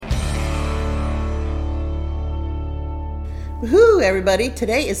Woohoo, everybody.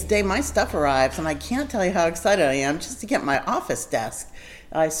 Today is the day my stuff arrives, and I can't tell you how excited I am just to get my office desk.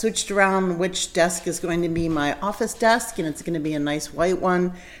 I switched around which desk is going to be my office desk, and it's going to be a nice white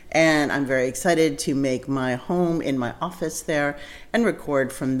one, and I'm very excited to make my home in my office there and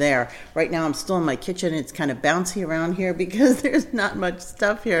record from there. Right now I'm still in my kitchen. It's kind of bouncy around here because there's not much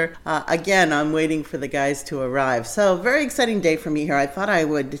stuff here. Again, I'm waiting for the guys to arrive. So very exciting day for me here. I thought I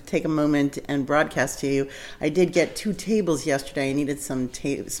would take a moment and broadcast to you. I did get 2 tables yesterday. I needed some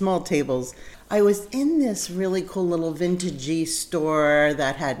small tables. I was in this really cool little vintagey store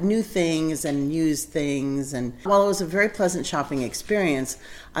that had new things and used things. And while it was a very pleasant shopping experience,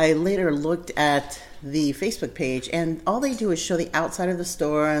 I later looked at the Facebook page, and all they do is show the outside of the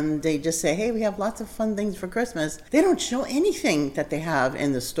store, and they just say, hey, we have lots of fun things for Christmas. They don't show anything that they have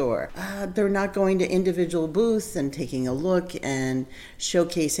in the store. They're not going to individual booths and taking a look and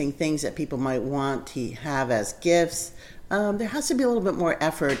showcasing things that people might want to have as gifts. There has to be a little bit more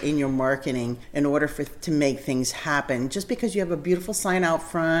effort in your marketing in order to make things happen. Just because you have a beautiful sign out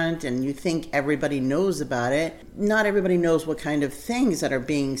front and you think everybody knows about it, not everybody knows what kind of things that are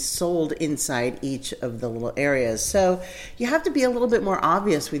being sold inside each of the little areas. So you have to be a little bit more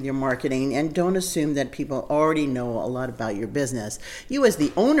obvious with your marketing, and don't assume that people already know a lot about your business. You as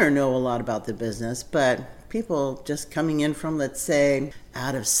the owner know a lot about the business, but people just coming in from, let's say,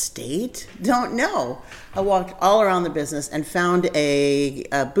 out of state don't know. I walked all around the business and found a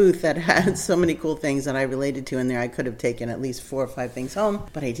booth that had so many cool things that I related to in there. I could have taken at least 4 or 5 things home,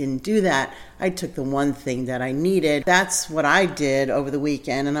 but I didn't do that. I took the one thing that I needed. That's what I did over the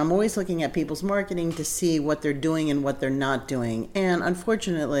weekend, and I'm always looking at people's marketing to see what they're doing and what they're not doing. And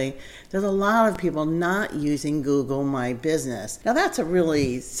unfortunately, there's a lot of people not using Google My Business. Now that's a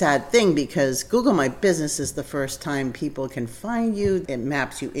really sad thing, because Google My Business is the first time people can find you. It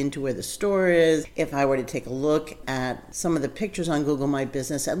maps you into where the store is. If I were to take a look at some of the pictures on Google My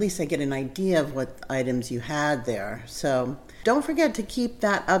Business, at least I get an idea of what items you had there. So don't forget to keep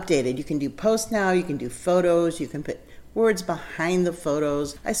that updated. You can do posts now, you can do photos, you can put words behind the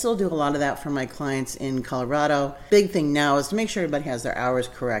photos. I still do a lot of that for my clients in Colorado. Big thing now is to make sure everybody has their hours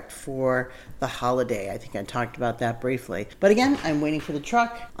correct for the holiday. I think I talked about that briefly. But again, I'm waiting for the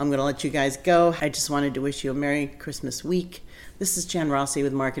truck. I'm going to let you guys go. I just wanted to wish you a Merry Christmas week. This is Jan Rossi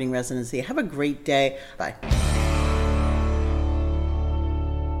with Marketing Residency. Have a great day. Bye.